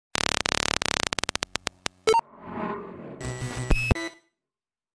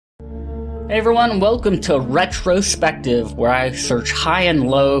Hey everyone, welcome to Retrospective, where I search high and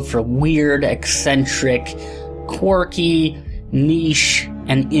low for weird, eccentric, quirky, niche,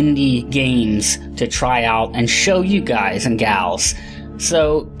 and indie games to try out and show you guys and gals.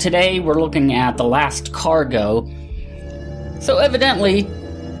 So today we're looking at The Last Cargo. So evidently,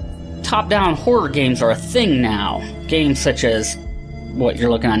 top-down horror games are a thing now. Games such as what you're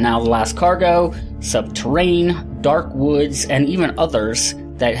looking at now, The Last Cargo, Subterrane, Dark Woods, and even others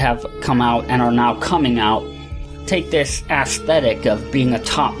that have come out and are now coming out take this aesthetic of being a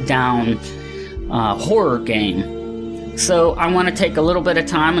top-down horror game. So I want to take a little bit of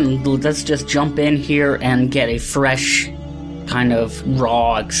time and let's just jump in here and get a fresh kind of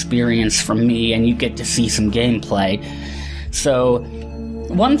raw experience from me, and you get to see some gameplay. So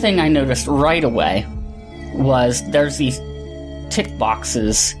one thing I noticed right away was there's these tick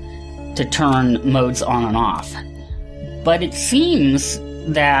boxes to turn modes on and off, but it seems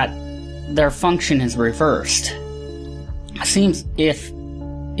that their function is reversed. It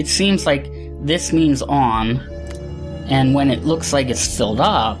seems like this means on, and when it looks like it's filled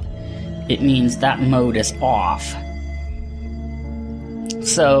up, it means that mode is off.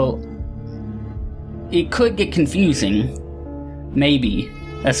 So it could get confusing, maybe,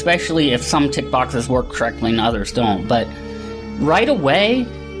 especially if some tick boxes work correctly and others don't. But right away,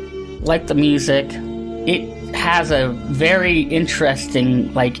 like the music, it has a very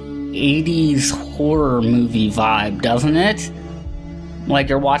interesting, like, 80s horror movie vibe, doesn't it? Like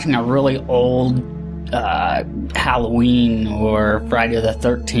you're watching a really old Halloween or Friday the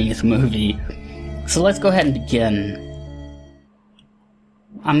 13th movie. So let's go ahead and begin.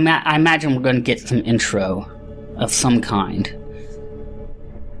 I imagine we're going to get some intro of some kind.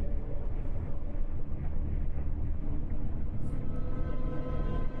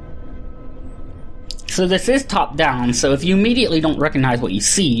 So this is top-down, so if you immediately don't recognize what you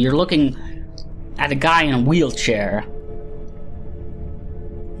see, you're looking at a guy in a wheelchair.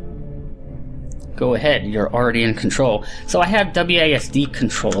 Go ahead, you're already in control. So I have WASD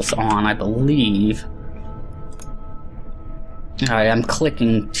controls on, I believe. Alright, I'm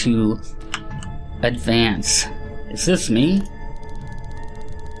clicking to advance. Is this me?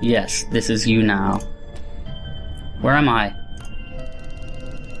 Yes, this is you now. Where am I?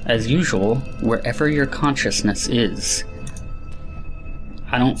 As usual, wherever your consciousness is.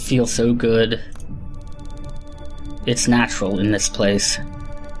 I don't feel so good. It's natural in this place.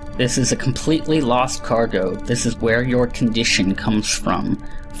 This is a completely lost cargo. This is where your condition comes from.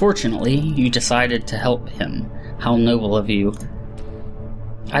 Fortunately, you decided to help him. How noble of you.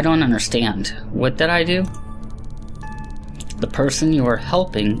 I don't understand. What did I do? The person you are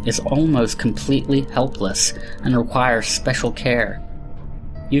helping is almost completely helpless and requires special care.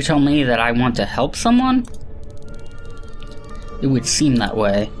 You tell me that I want to help someone? It would seem that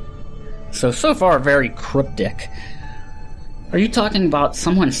way. So far, very cryptic. Are you talking about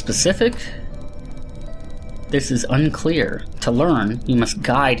someone specific? This is unclear. To learn, you must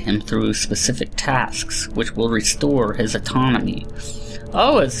guide him through specific tasks, which will restore his autonomy.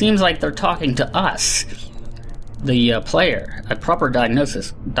 Oh, it seems like they're talking to us, the player. A proper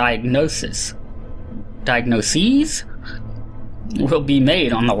diagnoses will be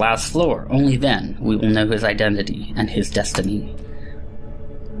made on the last floor. Only then we will know his identity and his destiny.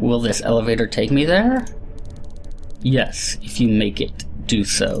 Will this elevator take me there? Yes, if you make it do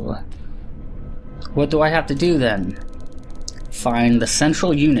so. What do I have to do then? Find the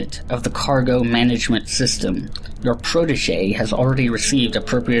central unit of the cargo management system. Your protege has already received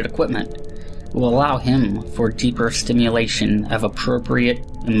appropriate equipment. It will allow him for deeper stimulation of appropriate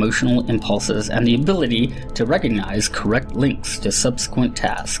emotional impulses and the ability to recognize correct links to subsequent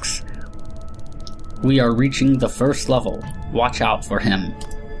tasks. We are reaching the first level. Watch out for him.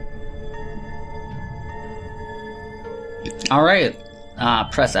 Alright,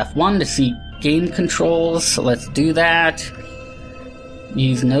 press F1 to see game controls, so let's do that.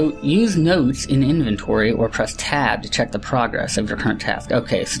 Use notes in inventory or press tab to check the progress of your current task.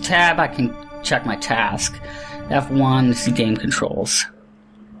 Okay, so tab, I can check my task. F1 to see game controls.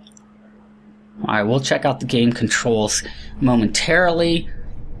 Alright, we'll check out the game controls momentarily.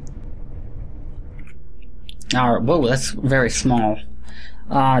 Alright, whoa, that's very small.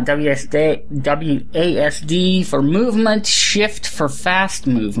 WASD for movement, shift for fast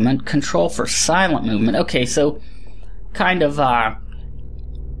movement, control for silent movement. Okay, so kind of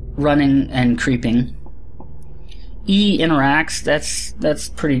running and creeping. E interacts, that's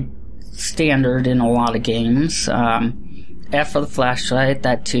pretty standard in a lot of games. F for the flashlight,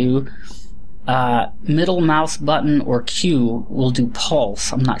 that too. Middle mouse button or Q will do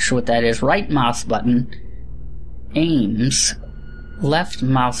pulse. I'm not sure what that is. Right mouse button aims Left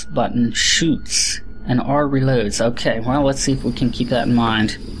mouse button shoots and R reloads. Okay, well, let's see if we can keep that in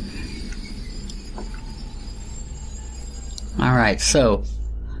mind. Alright, so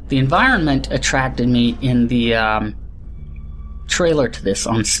the environment attracted me in the trailer to this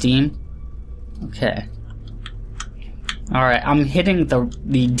on Steam. Okay. Alright, I'm hitting the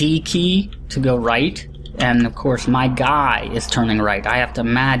D key to go right, and of course my guy is turning right. I have to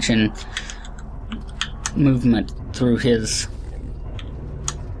imagine movement through his...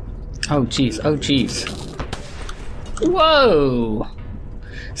 Oh jeez, oh jeez. Whoa!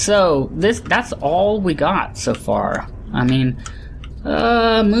 So, that's all we got so far. I mean,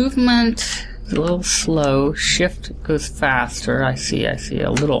 movement is a little slow. Shift goes faster. I see,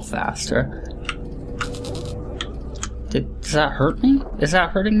 a little faster. Does that hurt me? Is that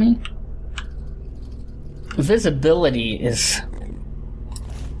hurting me? Visibility is...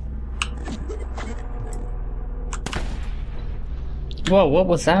 Whoa, what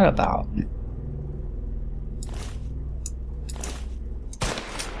was that about?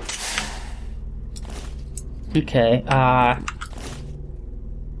 Okay,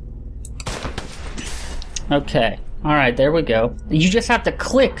 okay. Alright, there we go. You just have to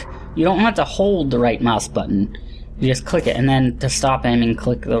click. You don't have to hold the right mouse button. You just click it, and then to stop aiming,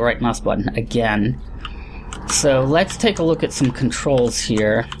 click the right mouse button again. So let's take a look at some controls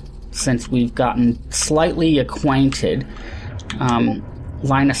here, since we've gotten slightly acquainted.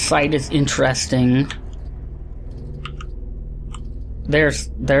 Line of sight is interesting. There's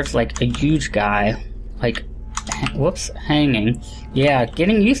like a huge guy, like, whoops, hanging. Yeah,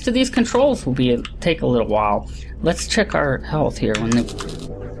 getting used to these controls will take a little while. Let's check our health here.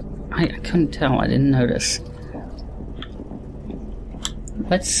 I couldn't tell, I didn't notice.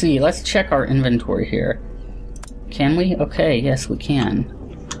 Let's see, let's check our inventory here. Can we? Okay, yes we can.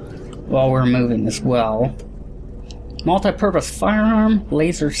 While we're moving as well. Multi-purpose firearm,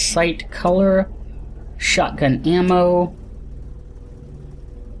 laser sight color, shotgun ammo,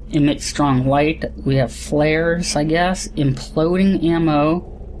 emits strong light. We have flares, I guess. Imploding ammo,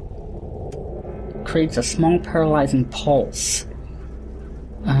 creates a small paralyzing pulse.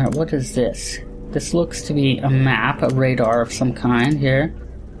 What is this? This looks to be a map, a radar of some kind here.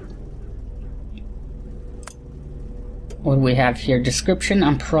 What do we have here? Description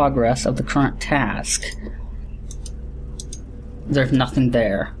and progress of the current task. There's nothing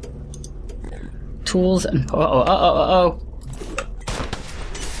there. Tools and...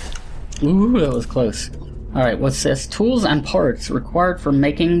 Ooh, that was close. Alright, what's this? Tools and parts required for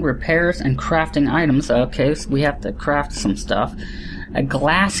making, repairs, and crafting items. Okay, so we have to craft some stuff. A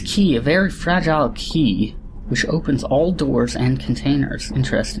glass key, a very fragile key, which opens all doors and containers.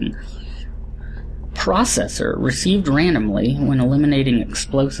 Interesting. Processor, received randomly when eliminating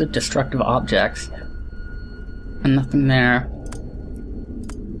explosive, destructive objects. And nothing there.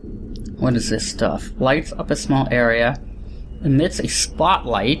 What is this stuff? Lights up a small area. Emits a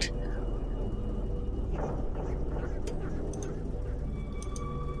spotlight.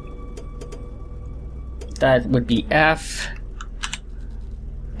 That would be F.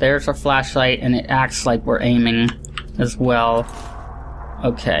 There's our flashlight, and it acts like we're aiming as well.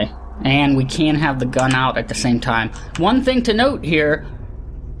 Okay. And we can have the gun out at the same time. One thing to note here,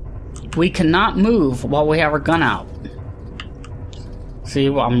 we cannot move while we have our gun out. See,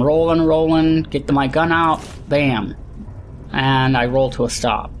 well, I'm rolling, get my gun out, bam. And I roll to a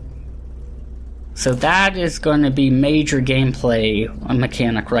stop. So that is going to be major gameplay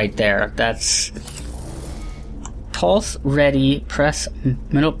mechanic right there. That's pulse ready, press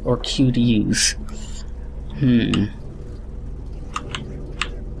middle or Q to use.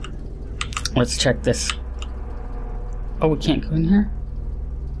 Let's check this. Oh, we can't go in here?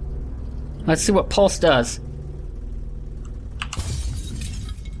 Let's see what pulse does.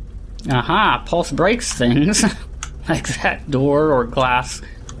 Aha, pulse breaks things. Like that door or glass,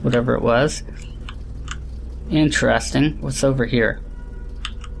 whatever it was. Interesting. What's over here?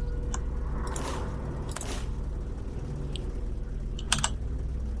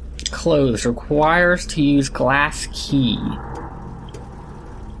 Closed. Requires to use glass key.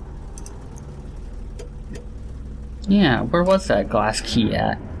 Yeah, where was that glass key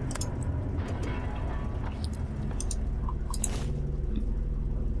at?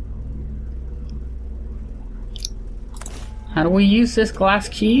 How do we use this glass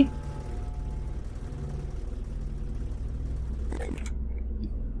key?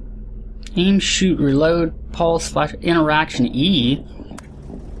 Aim, shoot, reload, pulse, flash, interaction, E.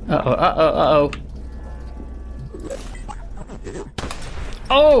 Uh-oh.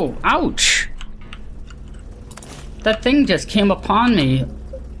 Oh, ouch! That thing just came upon me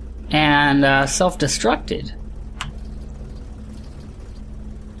and self-destructed.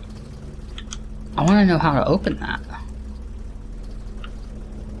 I want to know how to open that.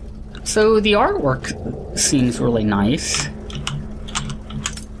 So the artwork seems really nice.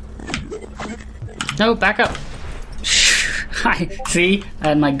 No, back up. See? I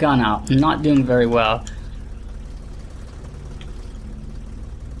had my gun out. I'm not doing very well.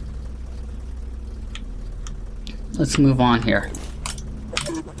 Let's move on here.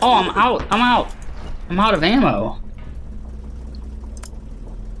 Oh, I'm out. I'm out. I'm out of ammo.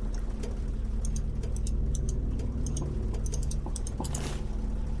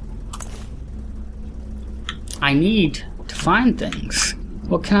 I need to find things.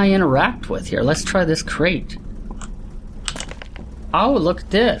 What can I interact with here? Let's try this crate. Oh, look at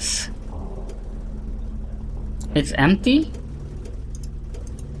this. It's empty?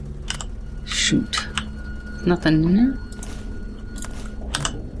 Shoot. Nothing in there?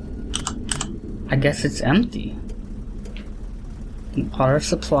 I guess it's empty. Water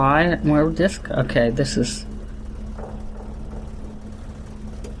supply, more disc. Okay, this is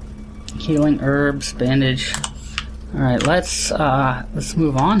healing herbs, bandage. Alright, let's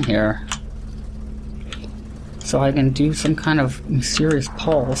move on here. So I can do some kind of mysterious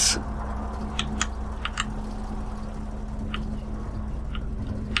pulse.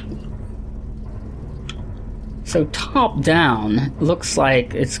 So top down, looks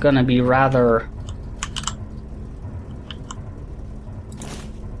like it's gonna be rather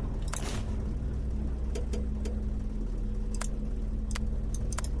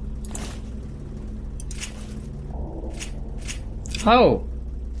oh,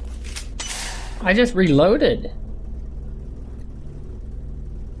 I just reloaded.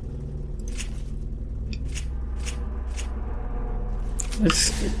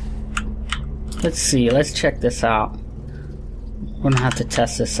 Let's see, let's check this out. We're gonna have to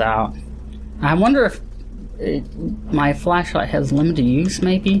test this out. I wonder if my flashlight has limited use,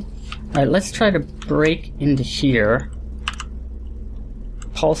 maybe? Alright, let's try to break into here.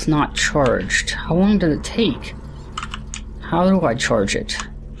 Pulse not charged. How long did it take? How do I charge it?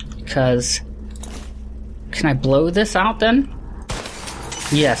 Because... can I blow this out then?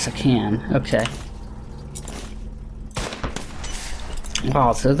 Yes, I can. Okay.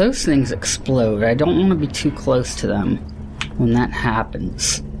 Wow, so those things explode. I don't want to be too close to them when that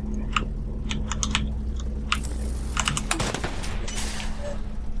happens.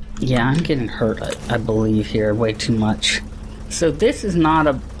 Yeah, I'm getting hurt, I believe, here way too much. So this is not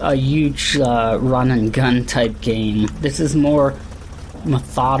a huge run and gun type game. This is more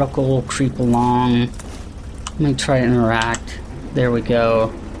methodical, creep along. Let me try to interact. There we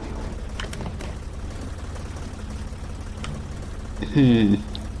go.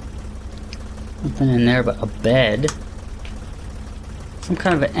 Nothing in there but a bed. Some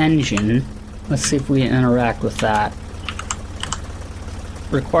kind of an engine. Let's see if we can interact with that.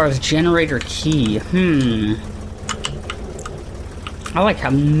 Requires generator key. I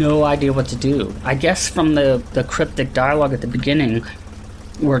have no idea what to do. I guess from the cryptic dialogue at the beginning,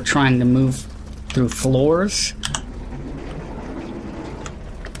 we're trying to move through floors.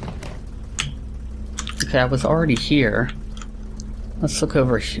 Okay, I was already here. Let's look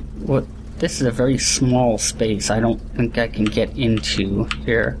over here. What? This is a very small space. I don't think I can get into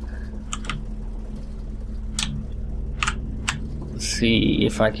here. Let's see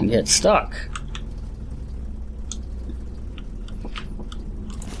if I can get stuck.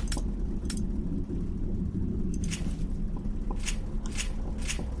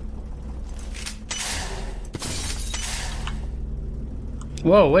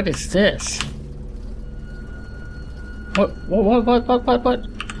 Whoa, what is this? What? What's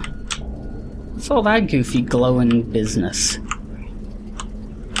all that goofy glowing business?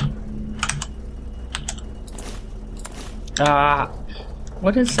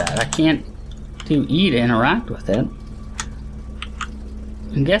 What is that? I can't do E to interact with it.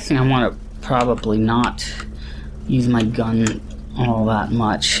 I'm guessing I want to probably not use my gun all that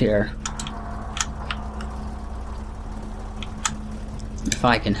much here. If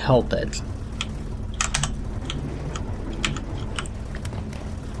I can help it.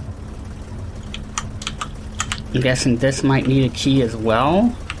 I'm guessing this might need a key as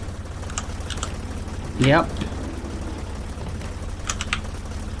well. Yep.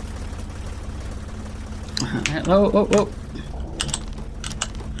 Oh.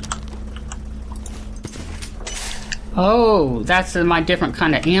 Oh, that's my different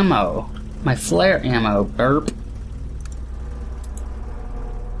kind of ammo. My flare ammo. Burp.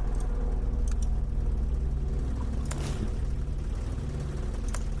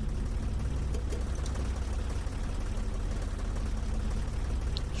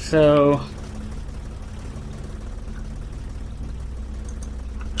 So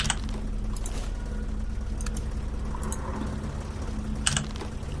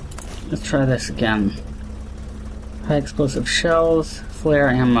try this again. High explosive shells, flare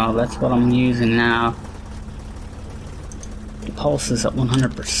ammo, that's what I'm using now. The pulse is at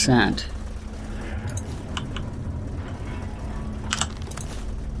 100%.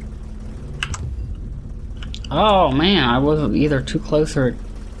 Oh man, I was either too close or it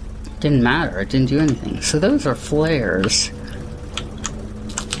didn't matter. It didn't do anything. So those are flares.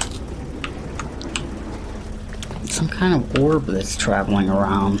 Some kind of orb that's traveling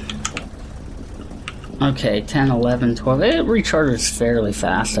around. Okay, 10, 11, 12. It recharges fairly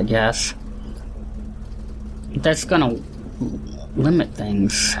fast, I guess. That's gonna limit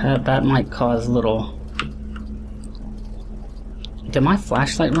things. That might cause a little... Did my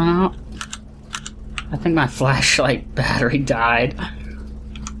flashlight run out? I think my flashlight battery died.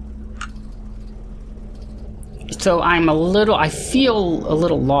 So I feel a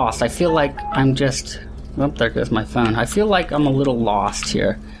little lost. I feel like I'm just... Oh, there goes my phone. I feel like I'm a little lost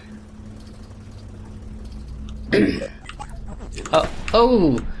here.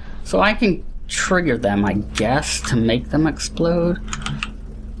 Oh, so I can trigger them, I guess, to make them explode.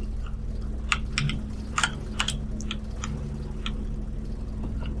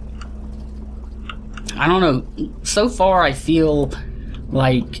 I don't know. So far, I feel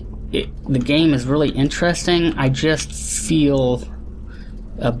like the game is really interesting. I just feel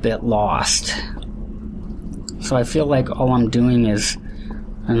a bit lost. So I feel like all I'm doing is,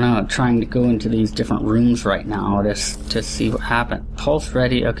 I don't know, trying to go into these different rooms right now just to see what happens. Pulse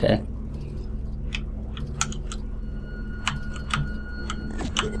ready, okay.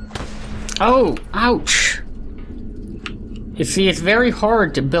 Oh, ouch! You see, it's very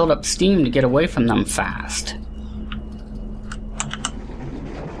hard to build up steam to get away from them fast.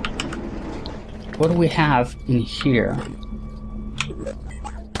 What do we have in here?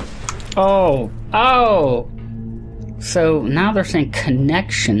 Oh! So now they're saying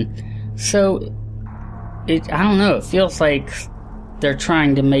connection. So I don't know, it feels like they're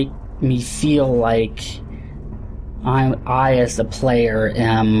trying to make me feel like I as the player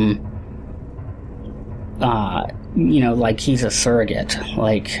am you know, like he's a surrogate,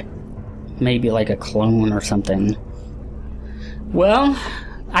 like maybe like a clone or something. Well,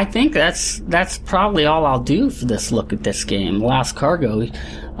 I think that's probably all I'll do for this look at this game, Last Cargo.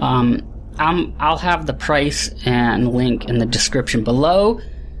 I'll have the price and link in the description below.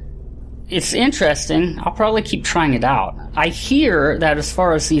 It's interesting. I'll probably keep trying it out. I hear that as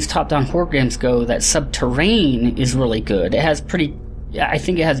far as these top-down horror games go, that Subterrane is really good. It has I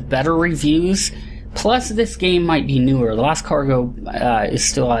think it has better reviews. Plus, this game might be newer. The Last Cargo is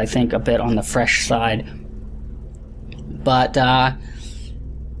still, I think, a bit on the fresh side. But,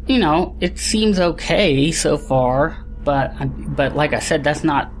 you know, it seems okay so far. But like I said,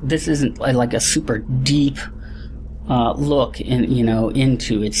 this isn't like a super deep look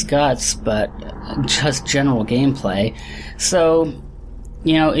into its guts, but just general gameplay. So,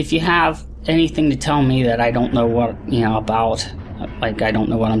 you know, if you have anything to tell me that I don't know what, about, like I don't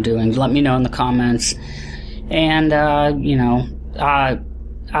know what I'm doing, let me know in the comments. And,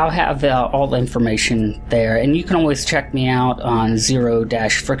 I'll have all the information there. And you can always check me out on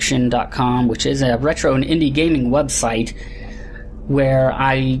zero-friction.com, which is a retro and indie gaming website where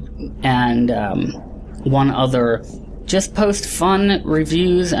I and one other just post fun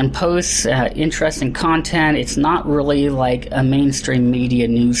reviews and post interesting content. It's not really like a mainstream media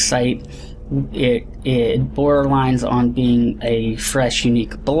news site. It borderlines on being a fresh,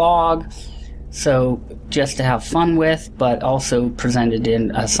 unique blog. So just to have fun with, but also presented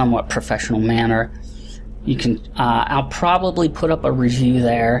in a somewhat professional manner. You can, I'll probably put up a review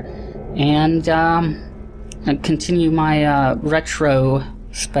there and continue my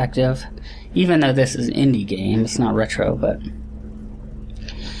retrospective. Even though this is an indie game, it's not retro, but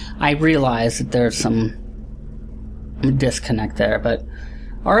I realize that there's some disconnect there. But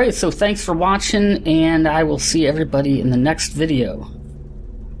alright, so thanks for watching, and I will see everybody in the next video.